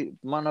not be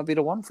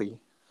the one for you.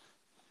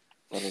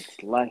 But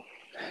it's life.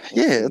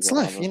 Yeah, Also, you it's got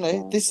life.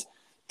 other songs.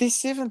 There's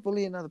 7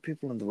 billion other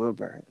people in the world,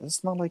 bro.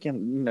 It's not like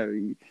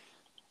there's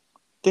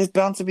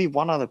bound to be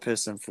one other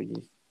person for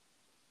you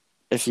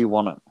if you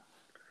want it.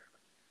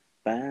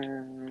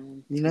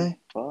 Bound You to know.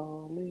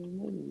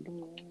 falling in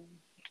love.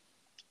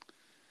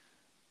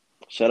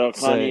 Shout out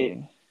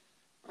Kanye.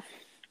 So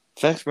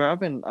facts, bro. I've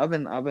been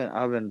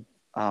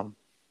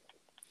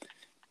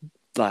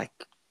like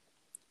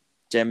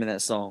jamming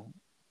that song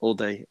all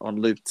day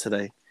on loop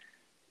today.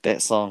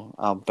 That song,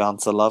 "Bound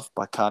to Love"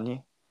 by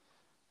Kanye.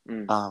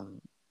 Mm.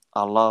 Um,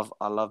 I love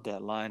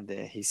that line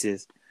there. He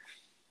says,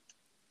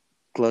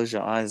 "Close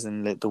your eyes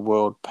and let the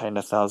world paint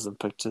 1,000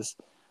 pictures.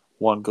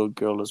 One good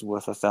girl is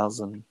worth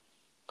 1,000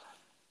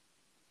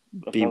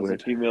 A B thousand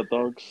word, female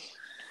dogs.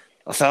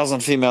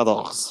 1,000 female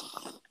dogs."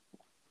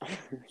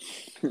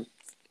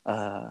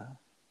 Uh,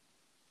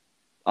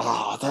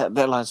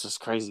 that line's just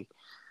crazy.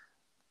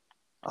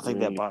 I think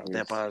Really that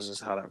crazy. bar is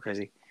just hard out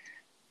crazy.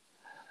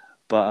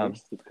 But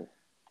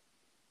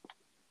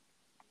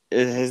Yes.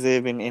 has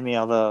there been any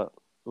other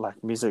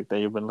like music that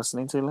you've been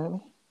listening to lately?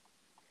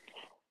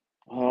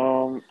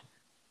 Um,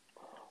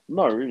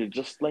 not really.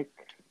 Just no.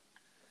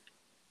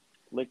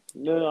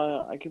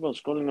 I keep on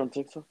scrolling on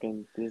TikTok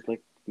and there's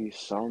like these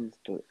sounds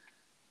that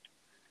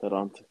are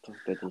on TikTok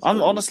that is I'm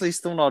really, honestly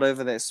still not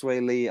over that Sway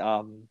Lee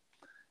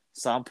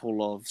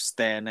sample of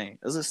Stan. Eh?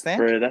 Is it Stan?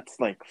 bro. That's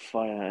like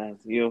fire as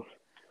you.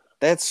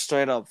 That's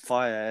straight up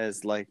fire.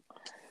 As like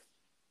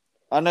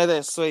I know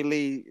that Sway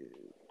Lee.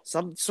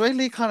 Sway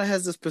Lee kind of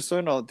has this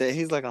persona that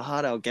he's like a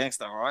hard out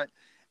gangster, right?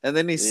 And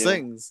then he Yeah.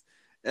 sings,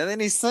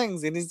 and he's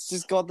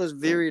just got this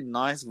very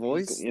nice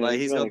voice. Like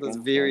He's he's got a got this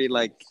gangster very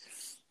like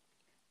voice.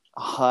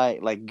 high,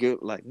 like good,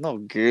 like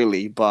not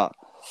girly, but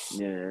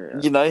Yeah.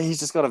 he's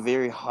just got a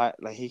very high,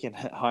 like he can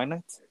hit high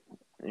notes,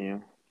 Yeah.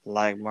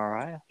 like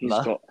Mariah. He's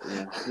No,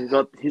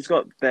 got he's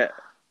got that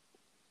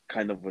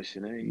kind of voice.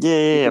 yeah, He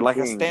yeah, yeah, can like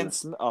a sing. Stan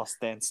Smith. Oh,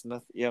 Stan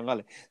Smith. Yeah,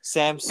 ngale.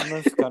 Sam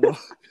Smith kind of,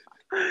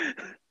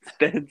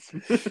 Stan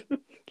Smith.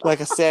 like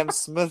a Sam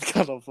Smith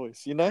kind of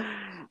voice.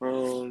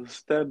 Oh,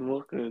 Stan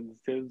Walker and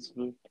Stan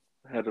Smith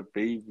had a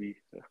baby.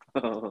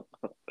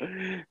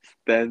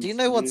 Stan Do you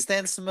know what Smith.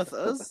 Stan Smith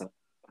is?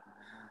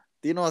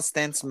 Do you know what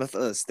Stan Smith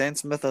is? Stan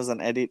Smith is an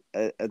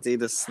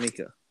Adidas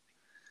sneaker.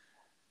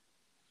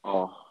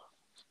 Oh,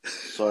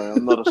 sorry,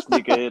 I'm not a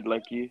sneakerhead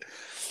like you.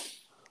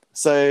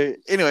 So,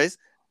 anyways,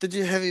 have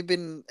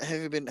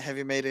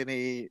you made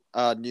any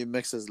new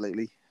mixes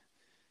lately?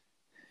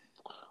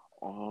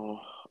 Oh,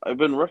 I've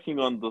been working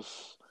on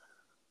this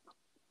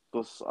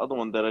other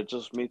one that I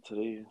just made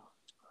today.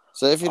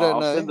 So if you don't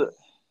I'll send know, it.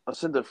 I'll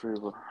send it for you,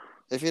 bro.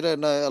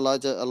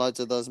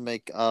 Elijah does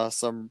make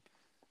some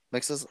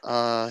mixes.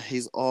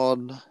 He's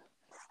on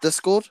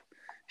Discord.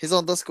 He's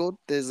on Discord.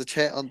 There's a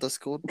chat on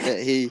Discord that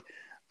he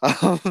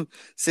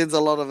sends a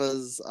lot of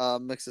his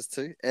mixes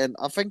to, and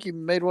I think he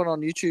made one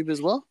on YouTube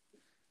as well.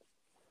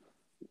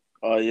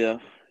 Oh yeah,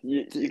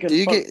 you Do can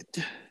you find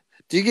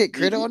get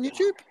credit you, on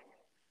YouTube?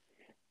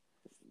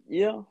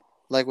 yeah,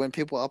 Like when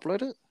people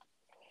upload it?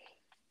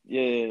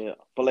 yeah.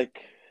 But like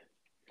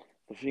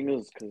the thing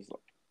is, because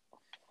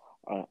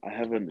I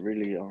haven't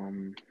really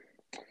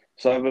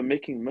so I've been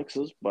making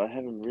mixes, but I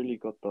haven't really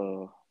got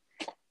the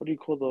what do you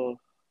call the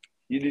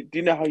do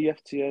you know how you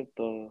have to have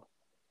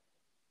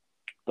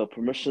the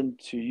permission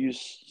to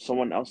use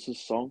someone else's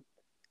song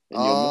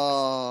in your mix?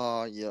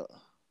 Oh yeah.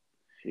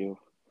 Yeah.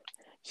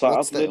 So I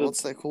uploaded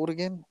What's that called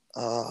again?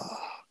 it's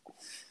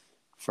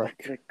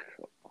Frick.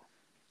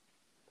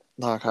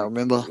 No, I can't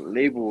remember.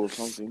 label or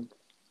something.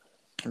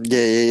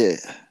 Yeah.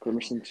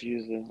 Permission to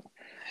use it.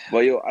 But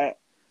yo, I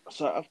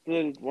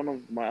uploaded one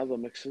of my other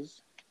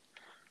mixes,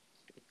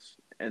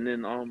 and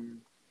then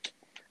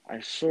I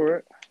saw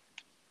it,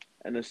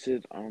 and it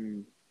said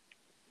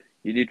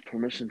you need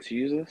permission to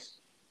use this.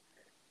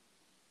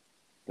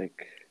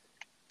 Like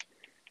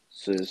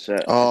so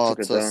I Oh, took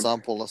it to down.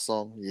 sample a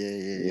song.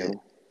 Yeah. Yeah.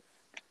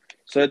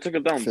 So I took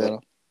it down, Fair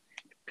but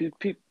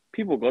enough.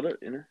 people got it.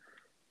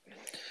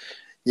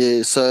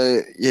 Yeah,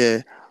 so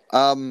yeah.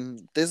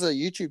 There's a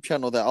YouTube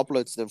channel that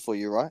uploads them for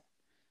you, right?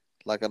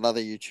 Like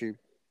another YouTube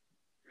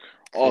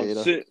Oh,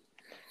 creator.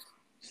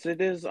 so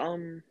there's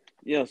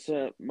yeah.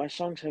 So my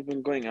songs have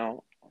been going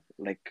out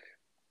like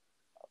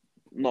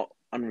not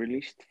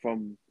unreleased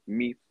from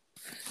me,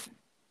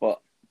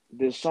 but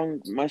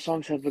my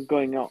songs have been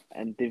going out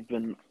and they've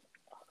been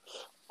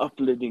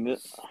uploading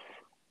it,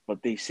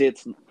 but they say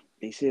it's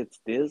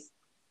theirs.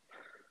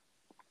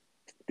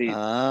 They they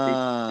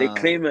Ah,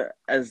 claim it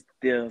as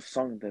their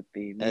song that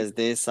they made, as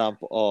their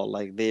sample, or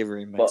like their but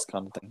remix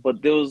kind of thing.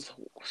 there was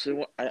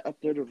I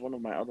uploaded one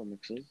of my other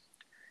mixes,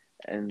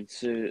 and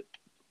so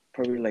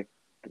probably like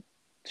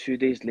 2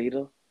 days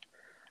later,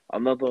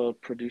 another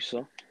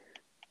producer,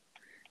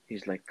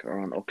 he's like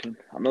around Auckland,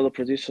 another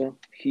producer,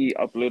 he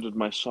uploaded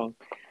my song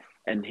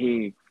and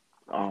he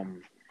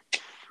um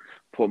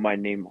put my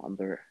name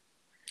under it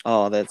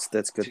Oh, that's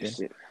good to then.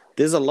 see.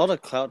 There's a lot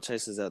of clout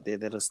chasers out there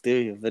that'll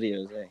steal your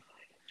videos, eh?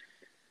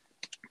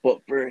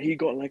 But bro, he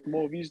got like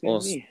more views Or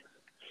than me.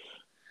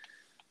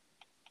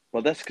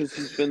 But that's because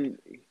he's been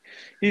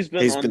he's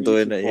on been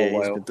doing YouTube it. for a Yeah, he's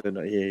been while. doing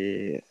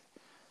it. Yeah.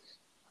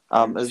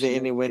 I'm Is just there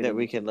any way that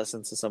we getting can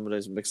listen to some of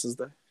those mixes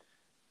though,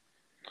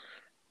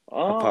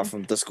 apart um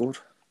from Discord,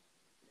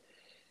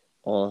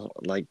 or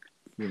like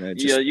yeah,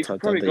 just you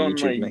could type down probably the go on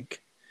YouTube my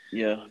link?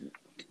 yeah.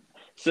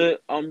 So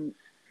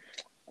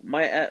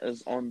my ad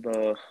is on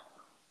the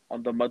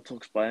Mud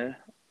Talks bio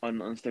on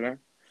Instagram,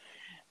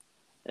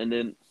 and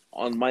then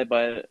on my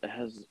bio it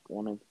has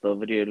one of the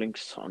video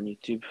links on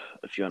YouTube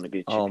if you want to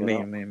go Oh, check it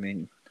out.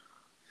 mean.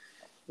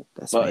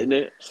 That's But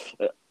me.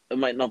 it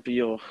might not be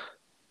your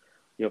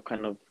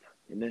kind of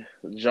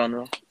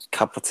genre.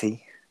 Cup of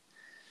tea.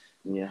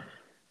 Yeah,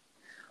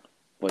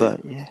 but yeah,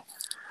 But yeah,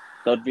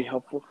 that'd be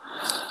helpful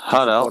and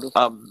hold out.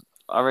 supportive.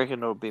 I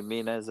reckon it would be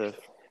mean as if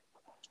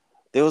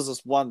there was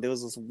this one.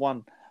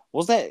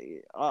 Was that?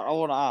 I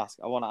want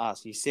to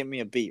ask. You sent me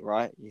a beat,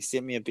 right? You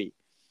sent me a beat,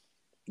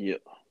 Yeah.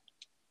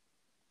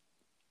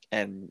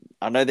 and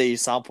I know that you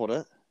sampled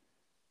it.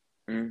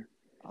 Mm.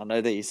 I know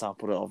that you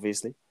sampled it,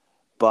 obviously.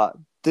 But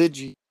did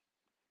you,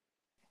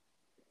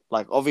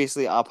 like,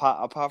 obviously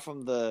apart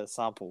from the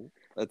sample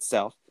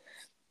itself,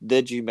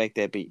 did you make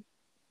that beat?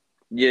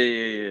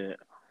 Yeah.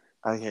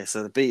 Okay,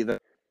 so the beat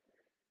that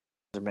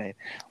I made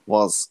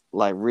was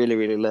like really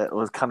really lit. It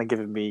was kind of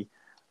giving me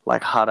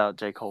like hard out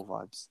J Cole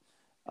vibes.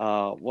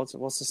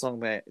 What's the song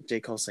that J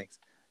Cole sings?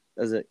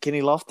 Is it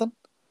Kenny Lofton?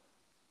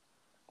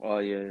 Oh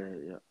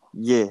yeah.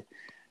 Yeah,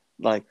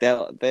 like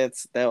that.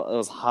 It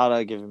was hard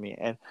out giving me,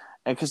 and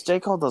because J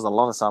Cole does a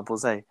lot of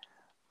samples, eh?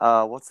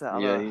 What's that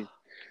Yeah, other?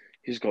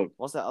 he's got,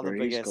 What's that other bro,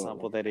 big he's ass got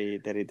sample like,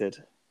 that he did?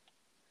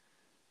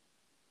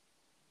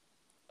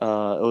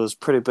 It was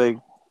pretty big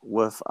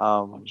with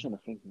I'm trying to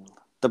think now.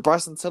 the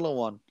Bryson Tiller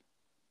one.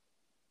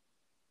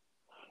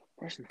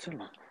 Bryson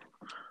Tiller.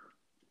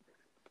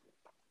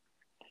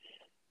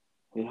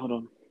 Wait, hold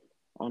on.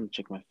 I want to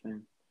check my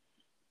phone.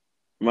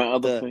 My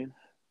other The phone.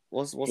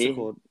 what's it Hey.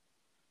 called?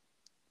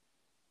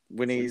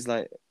 When Phone. he's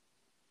like,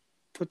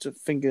 put your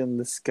finger in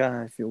the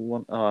sky if you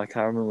want. Oh, I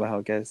can't remember how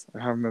it goes. I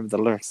can't remember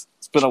the lyrics.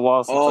 It's been a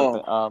while since I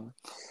Oh.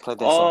 played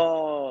that song.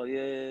 Oh,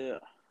 yeah.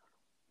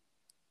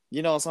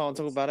 You know what song I'm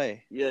talking about, eh?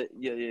 Yeah.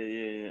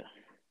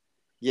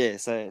 Yeah.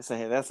 So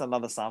hey, that's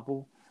another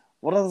sample.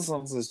 What other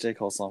songs has J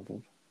Cole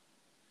sampled?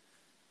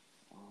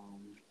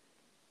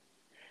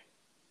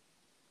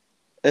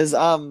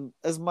 Um,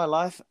 Is my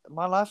life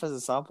as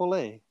a sample,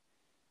 eh?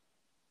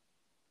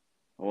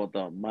 what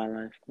the my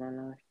life.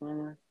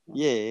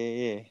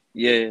 Yeah.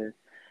 Yeah,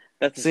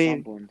 that's a See,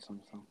 sample in some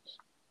songs.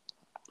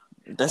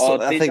 that's Oh,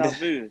 what I think. Deja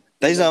Vu. Deja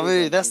Deja Vu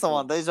vu. by That's J. the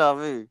one. Cole. Deja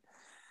vu.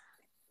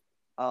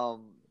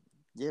 Um,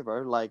 yeah,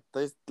 bro. Like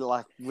those,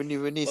 like when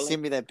you But like,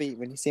 send me that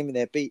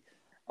beat,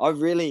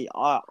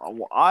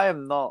 I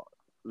am not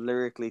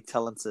lyrically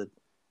talented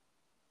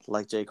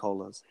like J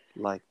Cole is.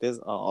 Like there's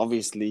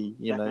obviously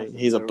that guy's a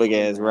he's a big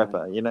lyrical ass man.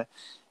 rapper,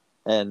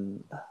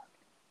 and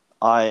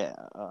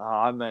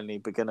I'm only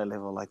beginner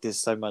level. Like there's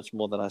so much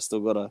more that I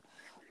still gotta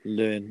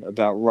learn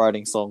about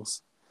writing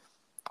songs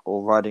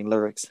or writing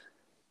lyrics.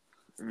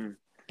 Mm.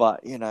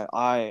 But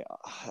I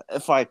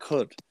if I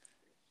could.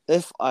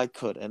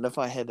 And if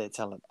I had that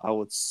talent, I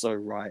would so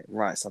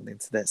write something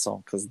to that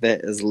song because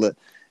that is lit.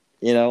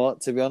 You know what?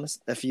 To be honest,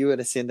 if you were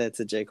to send that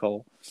to J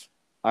Cole,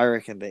 I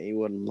reckon that he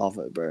would love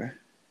it, bro.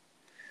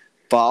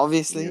 But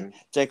obviously, Yeah.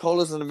 J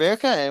Cole is in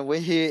America, and we're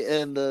here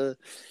in the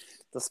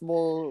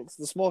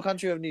small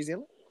country of New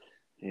Zealand.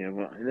 Yeah,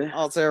 but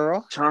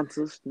Aotearoa.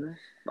 chances,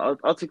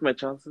 I'll take my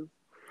chances.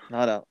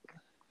 No doubt.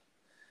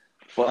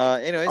 But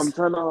I'm Anyways,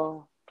 trying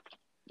to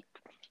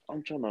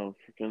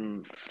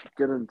freaking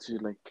get into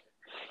like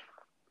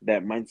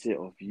that mindset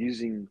of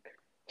using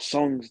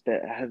songs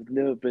that have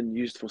never been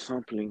used for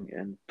sampling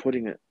and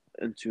putting it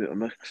into a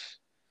mix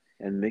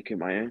and make it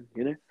my own,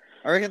 you know?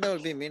 I reckon that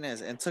would be mean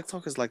as, and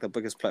TikTok is like the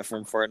biggest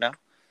platform for it now.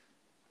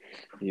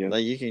 Yeah.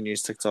 Like you can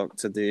use TikTok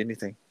to do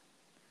anything.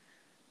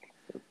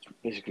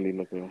 Basically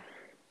like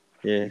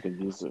Yeah, you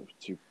can use it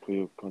to put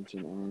your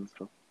content on and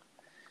stuff.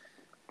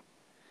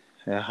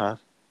 yeah.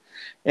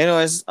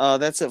 Anyways,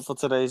 that's it for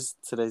today's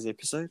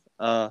episode.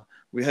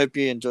 We hope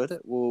you enjoyed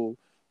it. We'll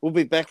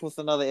be back with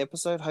another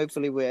episode.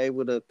 Hopefully, we're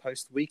able to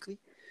post weekly.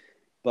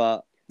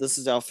 But this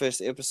is our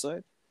first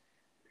episode,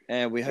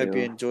 and we hope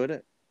you Yeah. enjoyed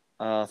it.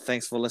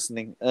 Thanks for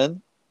listening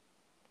in,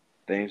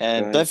 Thanks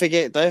and guys.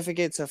 don't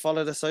forget to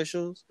follow the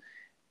socials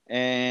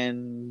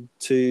and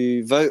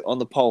to vote on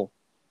the poll.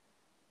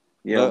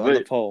 Yeah,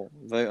 but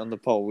Vote on the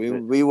poll. We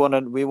but we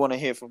want to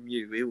hear from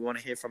you. We want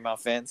to hear from our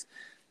fans.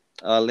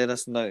 Let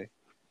us know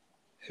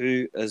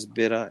who is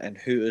better and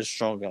who is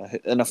stronger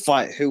in a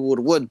fight. Who would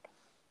win,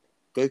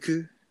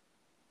 Goku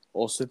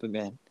or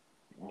Superman?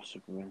 Oh,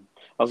 Superman.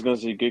 I was gonna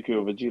say Goku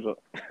or Vegeta.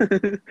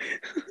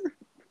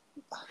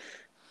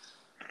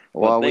 But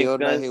Well, we thanks, all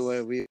know guys.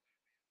 who we.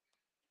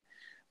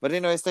 But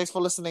anyways, thanks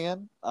for listening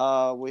in.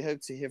 We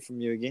hope to hear from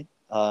you again.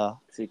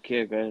 Take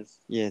care, guys.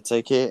 Yeah,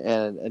 take care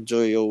and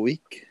enjoy your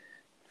week.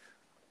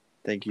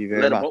 Thank you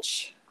very Later, bro.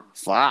 much.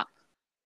 Fuck.